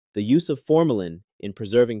The use of formalin in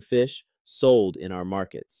preserving fish sold in our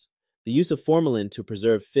markets. The use of formalin to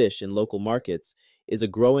preserve fish in local markets is a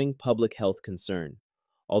growing public health concern.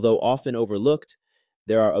 Although often overlooked,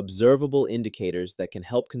 there are observable indicators that can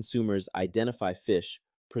help consumers identify fish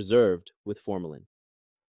preserved with formalin.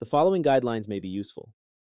 The following guidelines may be useful.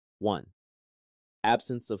 1.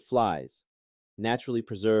 Absence of flies. Naturally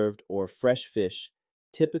preserved or fresh fish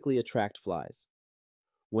typically attract flies.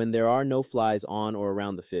 When there are no flies on or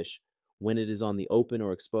around the fish, when it is on the open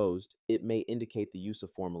or exposed, it may indicate the use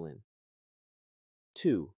of formalin.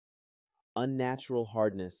 2. Unnatural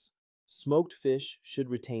hardness. Smoked fish should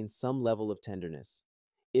retain some level of tenderness.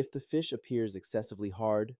 If the fish appears excessively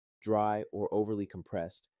hard, dry, or overly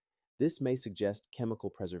compressed, this may suggest chemical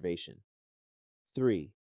preservation.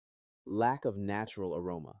 3. Lack of natural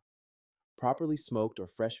aroma. Properly smoked or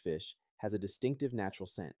fresh fish has a distinctive natural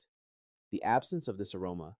scent. The absence of this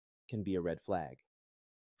aroma can be a red flag.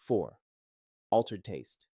 4. Altered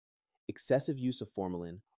taste. Excessive use of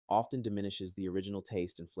formalin often diminishes the original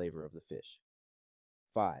taste and flavor of the fish.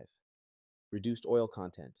 5. Reduced oil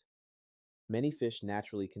content. Many fish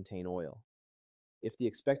naturally contain oil. If the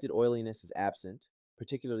expected oiliness is absent,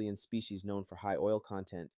 particularly in species known for high oil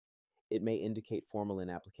content, it may indicate formalin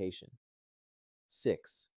application.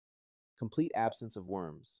 6. Complete absence of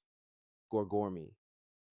worms. Gorgormi.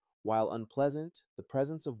 While unpleasant, the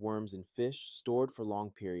presence of worms in fish stored for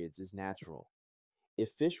long periods is natural. If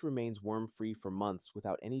fish remains worm-free for months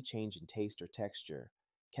without any change in taste or texture,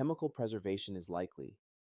 chemical preservation is likely.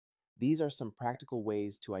 These are some practical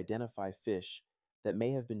ways to identify fish that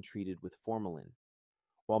may have been treated with formalin.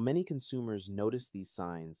 While many consumers notice these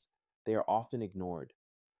signs, they are often ignored,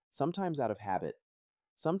 sometimes out of habit,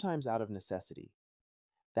 sometimes out of necessity.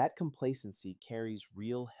 That complacency carries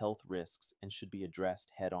real health risks and should be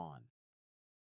addressed head on.